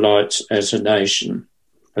the Israelites as a nation,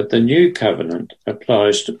 but the new covenant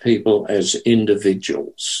applies to people as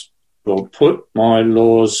individuals. Will put my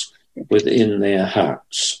laws within their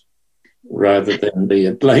hearts, rather than be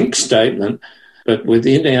a blank statement, but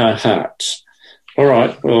within our hearts. All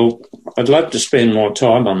right, well, I'd love to spend more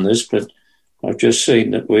time on this, but I've just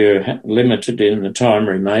seen that we're limited in the time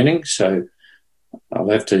remaining, so I'll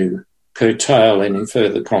have to curtail any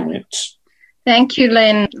further comments. Thank you,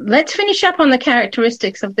 Len. Let's finish up on the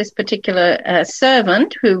characteristics of this particular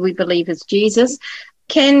servant, who we believe is Jesus.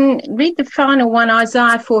 Ken, read the final one,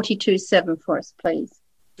 Isaiah 42:7 for us, please.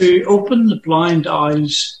 To open the blind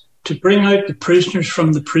eyes, to bring out the prisoners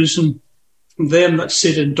from the prison, from them that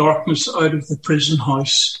sit in darkness out of the prison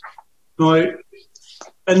house. Now,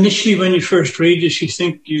 initially, when you first read this,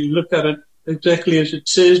 you look at it exactly as it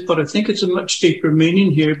says, but I think it's a much deeper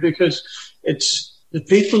meaning here, because it's the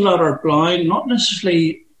people that are blind, not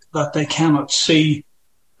necessarily that they cannot see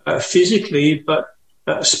physically, but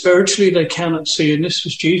spiritually they cannot see. And this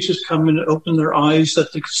was Jesus coming to open their eyes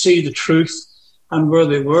that they could see the truth and where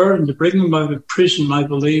they were, and to bring them out of prison, I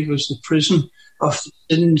believe, was the prison of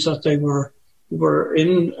the sins that they were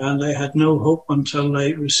in, and they had no hope until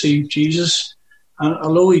they received Jesus. And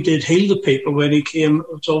although he did heal the people when he came,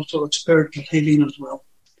 it was also a spiritual healing as well.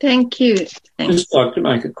 Thank you. I'd just like to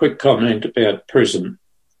make a quick comment about prison.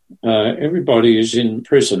 Everybody is in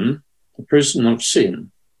prison, the prison of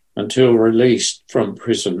sin, until released from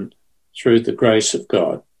prison through the grace of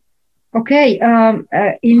God. Okay,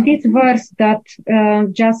 in this verse that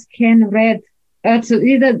just Ken read, that's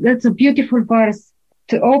a beautiful verse.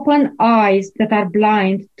 To open eyes that are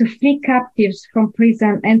blind, to free captives from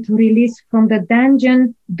prison, and to release from the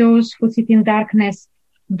dungeon those who sit in darkness.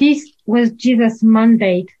 This was Jesus'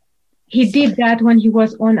 mandate. He did that when he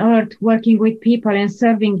was on earth working with people and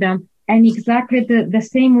serving them. And exactly the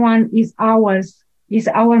same one is ours, is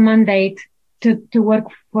our mandate to work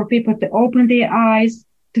for people, to open their eyes,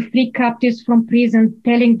 to free captives from prison,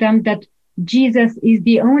 telling them that Jesus is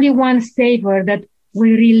the only one savior that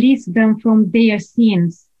will release them from their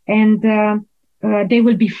sins, and they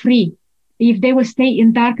will be free. If they will stay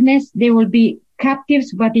in darkness, they will be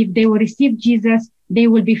captives, but if they will receive Jesus, they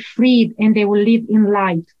will be freed and they will live in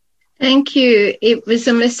light. Thank you. It was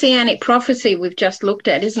a messianic prophecy we've just looked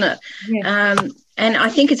at, isn't it? Yes. And I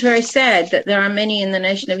think it's very sad that there are many in the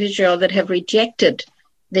nation of Israel that have rejected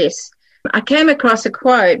this. I came across a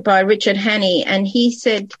quote by Richard Hannay, and he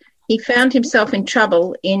said he found himself in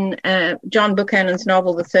trouble in John Buchanan's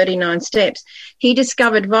novel, The 39 Steps. He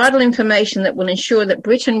discovered vital information that will ensure that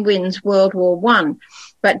Britain wins World War I,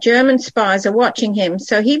 but German spies are watching him,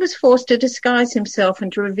 so he was forced to disguise himself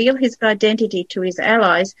and to reveal his identity to his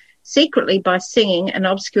allies secretly by singing an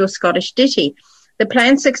obscure Scottish ditty. The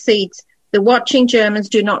plan succeeds. The watching Germans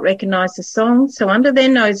do not recognise the song, so under their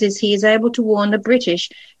noses he is able to warn the British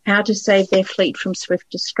how to save their fleet from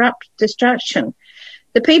swift destruction.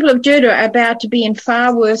 The people of Judah are about to be in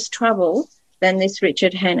far worse trouble than this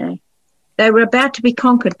Richard Hannay. They were about to be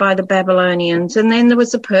conquered by the Babylonians, and then there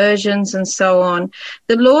was the Persians and so on.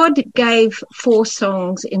 The Lord gave 4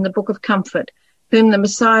 songs in the Book of Comfort, whom the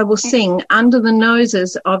Messiah will sing under the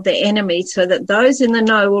noses of the enemy, so that those in the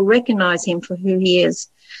know will recognize him for who he is.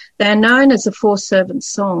 They are known as the 4 servant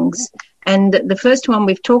songs. And the first one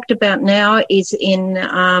we've talked about now is in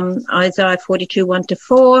Isaiah 42,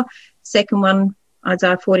 1-4. Second one,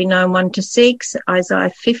 Isaiah 49, 1-6,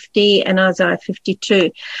 Isaiah 50, and Isaiah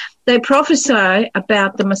 52. They prophesy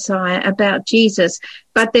about the Messiah, about Jesus,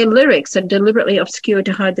 but their lyrics are deliberately obscured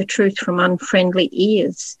to hide the truth from unfriendly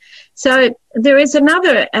ears. So there is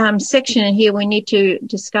another section in here we need to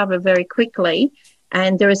discover very quickly,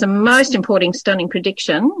 and there is a most important, stunning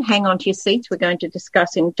prediction. Hang on to your seats. We're going to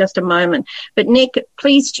discuss in just a moment. But Nick,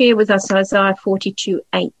 please share with us Isaiah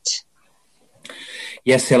 42:8.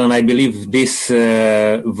 Yes, Helen, I believe this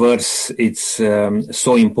verse it's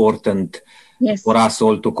so important for us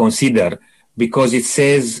all to consider, because it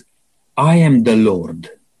says, I am the Lord.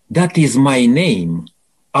 That is my name.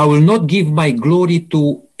 I will not give my glory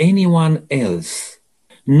to anyone else,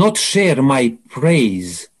 not share my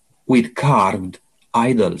praise with carved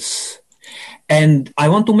idols. And I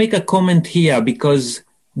want to make a comment here, because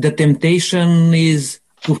the temptation is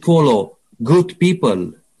to follow good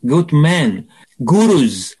people, good men,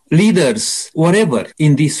 gurus, leaders, whatever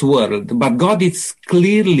in this world. But God is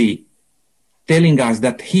clearly telling us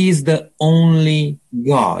that He is the only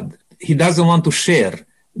God. He doesn't want to share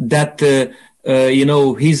that,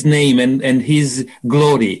 His name and His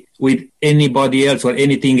glory with anybody else or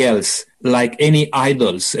anything else, like any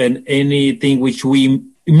idols and anything which we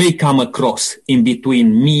may come across in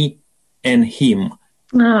between me and Him.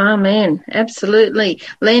 Oh, amen. Absolutely.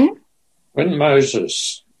 Len? When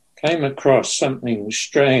Moses came across something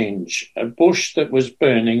strange, a bush that was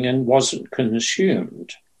burning and wasn't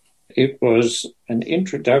consumed, it was an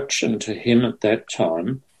introduction to him at that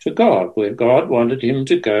time to God, where God wanted him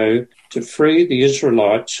to go to free the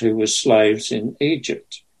Israelites who were slaves in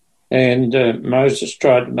Egypt. And Moses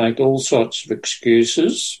tried to make all sorts of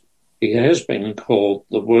excuses. He has been called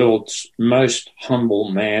the world's most humble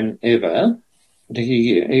man ever.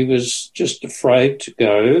 He was just afraid to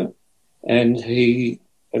go, and he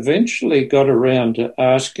eventually got around to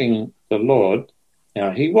asking the Lord.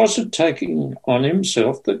 Now, he wasn't taking on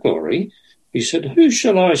himself the glory. He said, who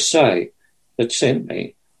shall I say that sent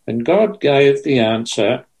me? And God gave the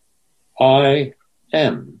answer, I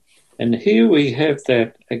am. And here we have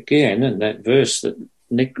that again in that verse that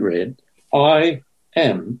Nick read, I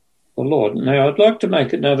am the Lord. Now, I'd like to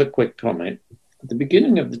make another quick comment. At the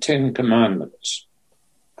beginning of the Ten Commandments,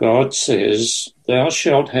 God says, thou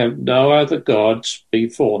shalt have no other gods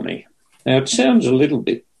before me. Now, it sounds a little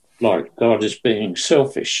bit like God is being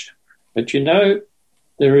selfish, but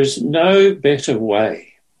there is no better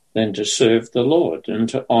way than to serve the Lord and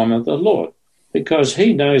to honour the Lord, because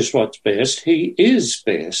He knows what's best. He is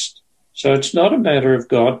best. So it's not a matter of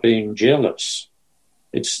God being jealous.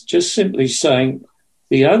 It's just simply saying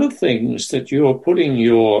the other things that you're putting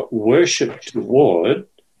your worship toward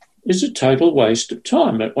is a total waste of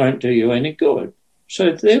time. It won't do you any good.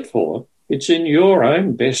 So therefore, it's in your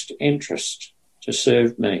own best interest to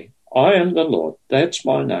serve me. I am the Lord. That's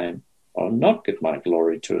my name. I'll not give my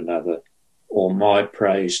glory to another or my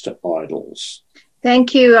praise to idols.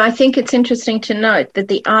 Thank you. I think it's interesting to note that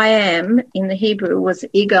the I am in the Hebrew was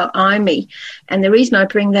ego eimi. And the reason I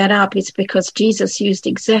bring that up is because Jesus used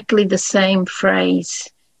exactly the same phrase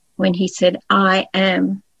when he said, I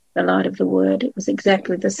am the light of the world. It was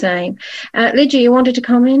exactly the same. Lydia, you wanted to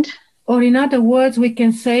comment? Or in other words, we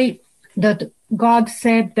can say that God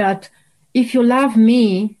said that if you love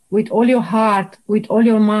me with all your heart, with all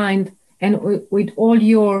your mind, and with all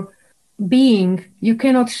your being, you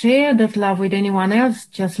cannot share that love with anyone else.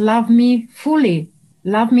 Just love me fully.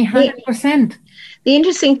 Love me 100%.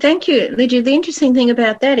 Thank you, Lydia. The interesting thing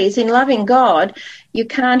about that is in loving God, you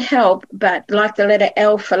can't help but, like the letter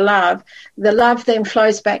L for love, the love then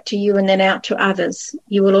flows back to you and then out to others.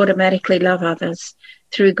 You will automatically love others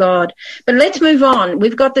through God. But let's move on.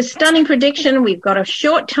 We've got the stunning prediction. We've got a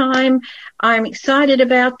short time. I'm excited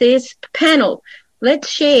about this. Panel, let's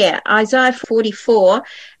share Isaiah 44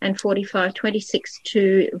 and 45, 26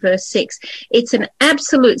 to verse 6. It's an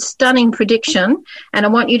absolute stunning prediction, and I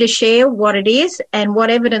want you to share what it is and what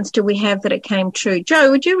evidence do we have that it came true.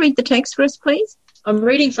 Joe, would you read the text for us, please? I'm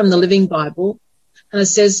reading from the Living Bible, and it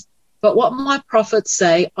says, but what my prophets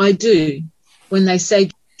say, I do. When they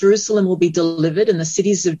say Jerusalem will be delivered and the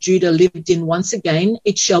cities of Judah lived in once again,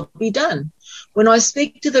 it shall be done. When I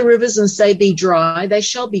speak to the rivers and say, be dry, they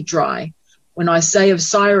shall be dry. When I say of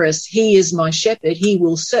Cyrus, he is my shepherd, he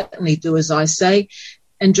will certainly do as I say,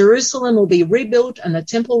 and Jerusalem will be rebuilt and the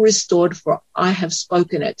temple restored, for I have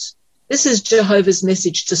spoken it. This is Jehovah's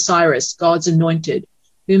message to Cyrus, God's anointed,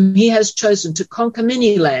 whom he has chosen to conquer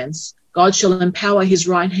many lands. God shall empower his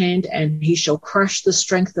right hand, and he shall crush the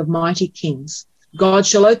strength of mighty kings. God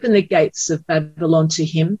shall open the gates of Babylon to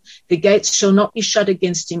him. The gates shall not be shut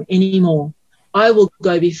against him any more. I will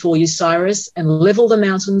go before you, Cyrus, and level the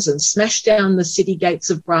mountains and smash down the city gates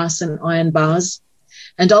of brass and iron bars.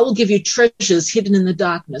 And I will give you treasures hidden in the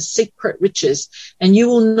darkness, secret riches, and you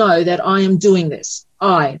will know that I am doing this.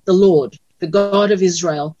 I, the Lord, the God of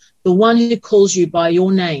Israel, the one who calls you by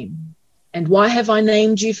your name. And why have I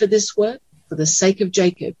named you for this work? For the sake of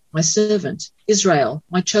Jacob, my servant, Israel,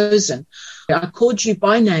 my chosen. I called you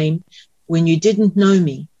by name when you didn't know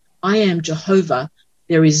me. I am Jehovah.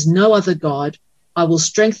 There is no other God. I will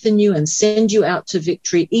strengthen you and send you out to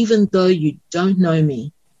victory, even though you don't know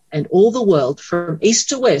me. And all the world from east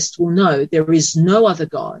to west will know there is no other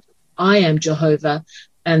God. I am Jehovah,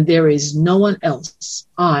 and there is no one else.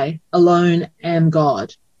 I alone am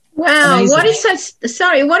God. Wow. Amazing.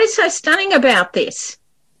 What is so stunning about this?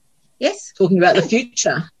 Yes? Talking about the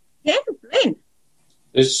future. Yeah, Len.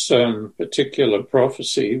 This particular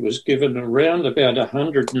prophecy was given around about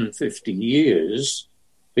 150 years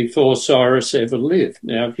before Cyrus ever lived.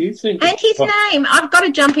 Now, if you think... And his name, I've got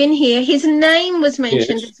to jump in here. His name was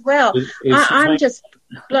mentioned as well. I'm just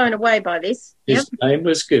blown away by this. His name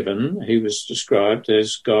was given. He was described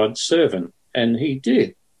as God's servant, and he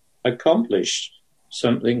did accomplish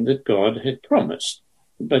something that God had promised.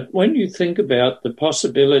 But when you think about the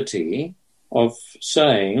possibility of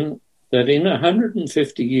saying that in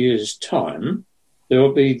 150 years' time, there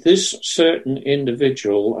will be this certain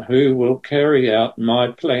individual who will carry out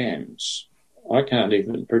my plans. I can't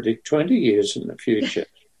even predict 20 years in the future.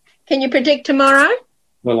 Can you predict tomorrow?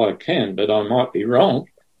 Well, I can, but I might be wrong.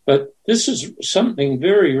 But this is something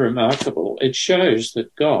very remarkable. It shows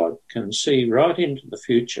that God can see right into the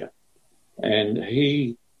future. And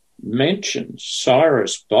he mentions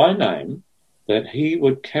Cyrus by name that he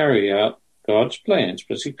would carry out God's plans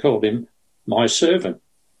because he called him my servant.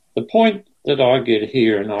 The point that I get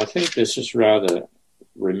here, and I think this is rather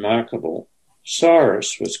remarkable,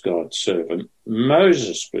 Cyrus was God's servant,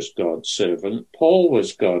 Moses was God's servant, Paul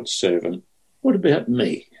was God's servant. What about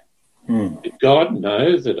me? Did God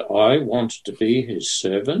know that I wanted to be his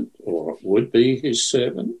servant or would be his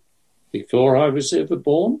servant before I was ever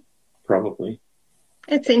born? Probably.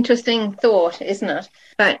 It's an interesting thought, isn't it?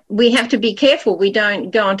 But we have to be careful we don't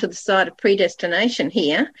go onto the side of predestination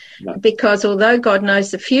here, because although God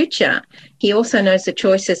knows the future, he also knows the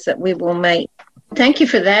choices that we will make. Thank you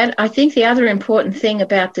for that. I think the other important thing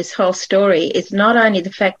about this whole story is not only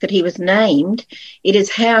the fact that he was named, it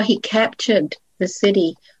is how he captured the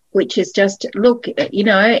city, which is just, look, you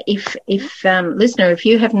know, if listener, if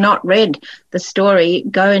you have not read the story,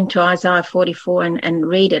 go into Isaiah 44 and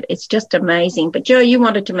read it. It's just amazing. But Joe, you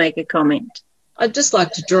wanted to make a comment. I'd just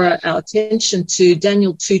like to draw our attention to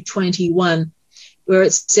Daniel 2:21, where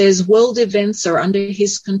it says, world events are under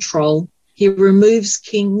his control. He removes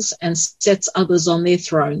kings and sets others on their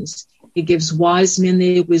thrones. He gives wise men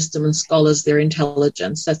their wisdom and scholars their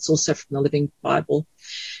intelligence. That's also from the Living Bible.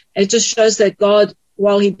 It just shows that God,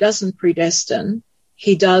 while he doesn't predestine,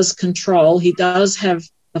 he does control. He does have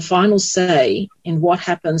the final say in what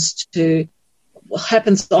happens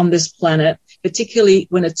on this planet, particularly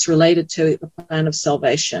when it's related to the plan of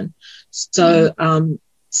salvation. So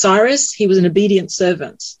Cyrus, he was an obedient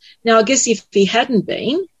servant. Now, I guess if he hadn't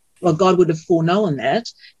been, well, God would have foreknown that.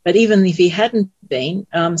 But even if he hadn't been,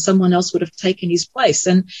 someone else would have taken his place.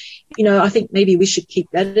 And, you know, I think maybe we should keep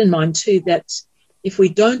that in mind too, that if we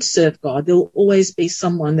don't serve God, there will always be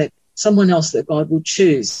someone else that God will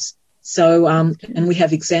choose. So, and we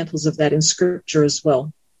have examples of that in Scripture as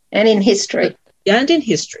well. And in history. And in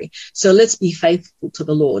history. So let's be faithful to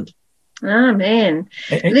the Lord. Amen.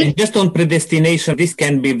 And just on predestination, this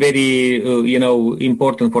can be very,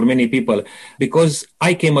 important for many people, because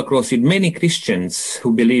I came across with many Christians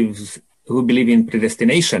who believe in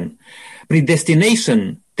predestination.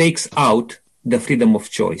 Predestination takes out the freedom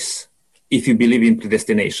of choice. If you believe in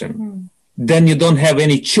predestination, then you don't have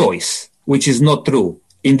any choice, which is not true.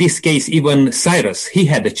 In this case, even Cyrus, he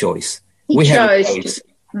had a choice. We have a choice.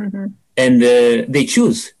 Mm-hmm. And they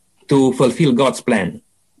choose to fulfill God's plan.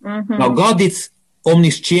 Mm-hmm. Now, God is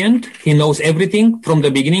omniscient. He knows everything from the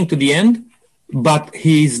beginning to the end, but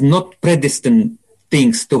he is not predestined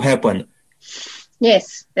things to happen.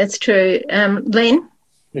 Yes, that's true. Len?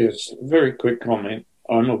 Yes, a very quick comment.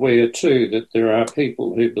 I'm aware too that there are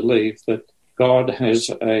people who believe that God has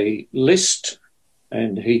a list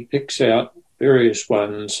and he picks out various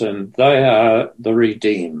ones and they are the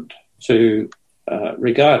redeemed,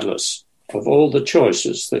 regardless of all the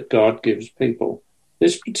choices that God gives people.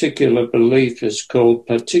 This particular belief is called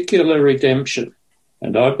particular redemption,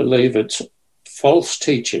 and I believe it's false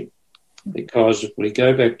teaching, because if we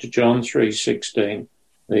go back to John 3:16,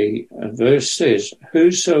 the verse says,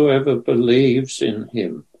 whosoever believes in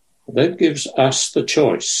him. That gives us the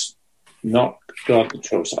choice, not God the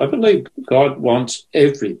choice. I believe God wants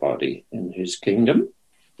everybody in his kingdom,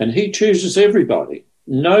 And he chooses everybody.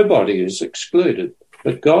 Nobody is excluded.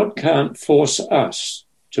 But God can't force us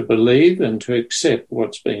to believe and to accept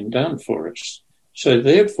what's been done for us. So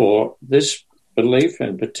therefore, this belief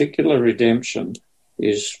in particular redemption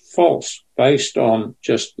is false, based on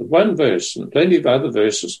just one verse, and plenty of other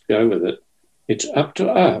verses to go with it. It's up to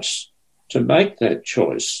us to make that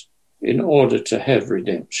choice in order to have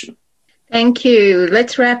redemption. Thank you.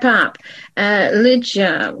 Let's wrap up.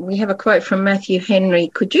 Lydia, we have a quote from Matthew Henry.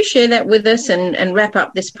 Could you share that with us and wrap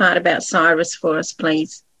up this part about Cyrus for us,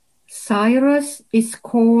 please? Cyrus is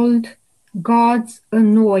called God's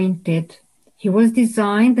anointed. He was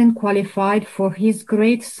designed and qualified for his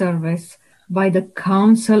great service by the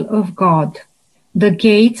counsel of God. The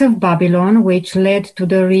gates of Babylon, which led to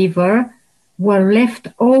the river, were left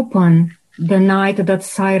open the night that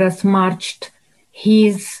Cyrus marched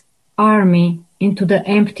his army into the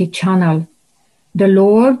empty channel. The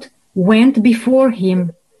Lord went before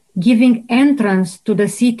him, giving entrance to the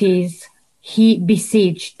cities he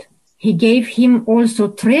besieged. He gave him also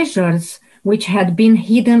treasures which had been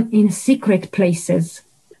hidden in secret places.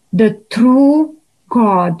 The true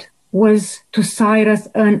God was to Cyrus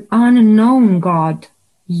an unknown God,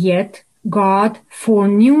 yet God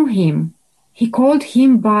foreknew him. He called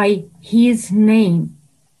him by his name.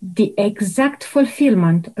 The exact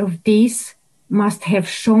fulfillment of this must have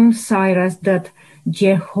shown Cyrus that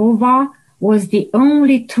Jehovah was the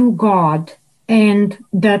only true God, and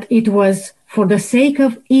that it was for the sake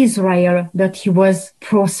of Israel that he was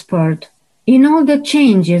prospered. In all the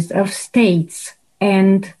changes of states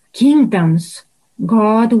and kingdoms,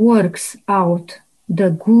 God works out the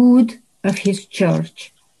good of his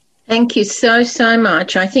church. Thank you so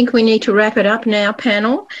much. I think we need to wrap it up now,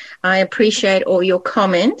 panel. I appreciate all your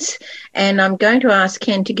comments, and I'm going to ask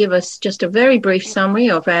Ken to give us just a very brief summary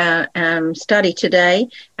of our study today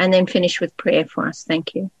and then finish with prayer for us.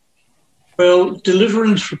 Thank you. Well,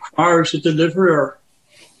 deliverance requires a deliverer.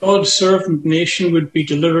 God's servant nation would be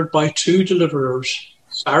delivered by two deliverers,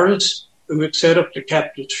 Cyrus, who would set up the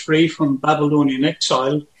captives free from Babylonian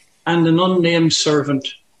exile, and an unnamed servant,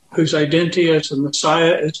 whose identity as the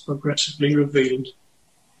Messiah is progressively revealed.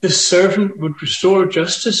 This servant would restore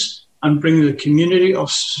justice and bring the community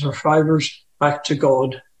of survivors back to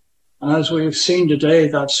God. And as we have seen today,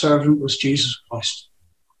 that servant was Jesus Christ.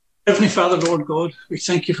 Heavenly Father, Lord God, we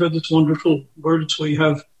thank you for this wonderful words we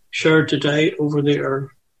have shared today over the earth.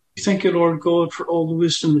 We thank you, Lord God, for all the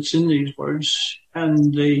wisdom that's in these words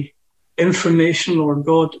and the information, Lord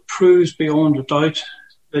God, that proves beyond a doubt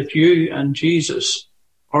that you and Jesus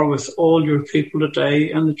are with all your people today,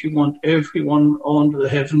 and that you want everyone on the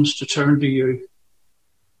heavens to turn to you.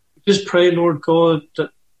 Just pray, Lord God,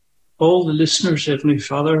 that all the listeners, Heavenly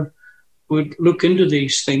Father, would look into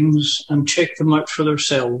these things and check them out for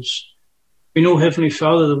themselves. We know, Heavenly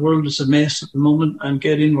Father, the world is a mess at the moment and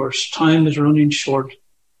getting worse. Time is running short.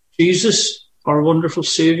 Jesus, our wonderful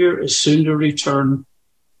Saviour, is soon to return.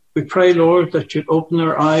 We pray, Lord, that you'd open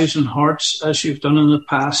their eyes and hearts as you've done in the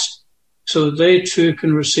past, so that they too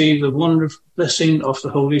can receive the wonderful blessing of the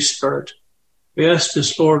Holy Spirit. We ask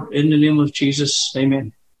this, Lord, in the name of Jesus.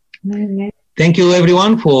 Amen. Amen. Thank you,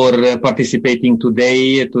 everyone, for participating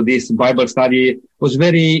today to this Bible study. It was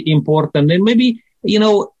very important and maybe,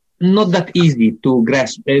 not that easy to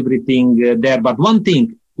grasp everything there. But one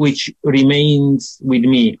thing which remains with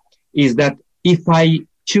me is that if I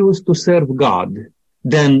choose to serve God,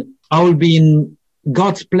 then I will be in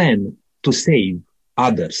God's plan to save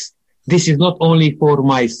others. This is not only for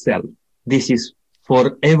myself. This is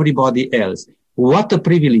for everybody else. What a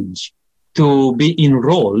privilege to be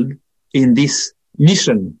enrolled in this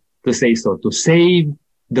mission, to say so, to save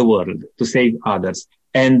the world, to save others.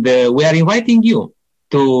 And we are inviting you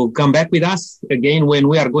to come back with us again when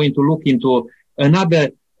we are going to look into another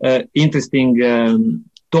interesting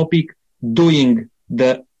topic, doing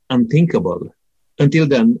the unthinkable. Until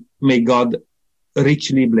then, may God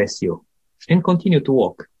richly bless you and continue to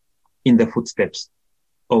walk in the footsteps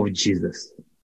of Jesus.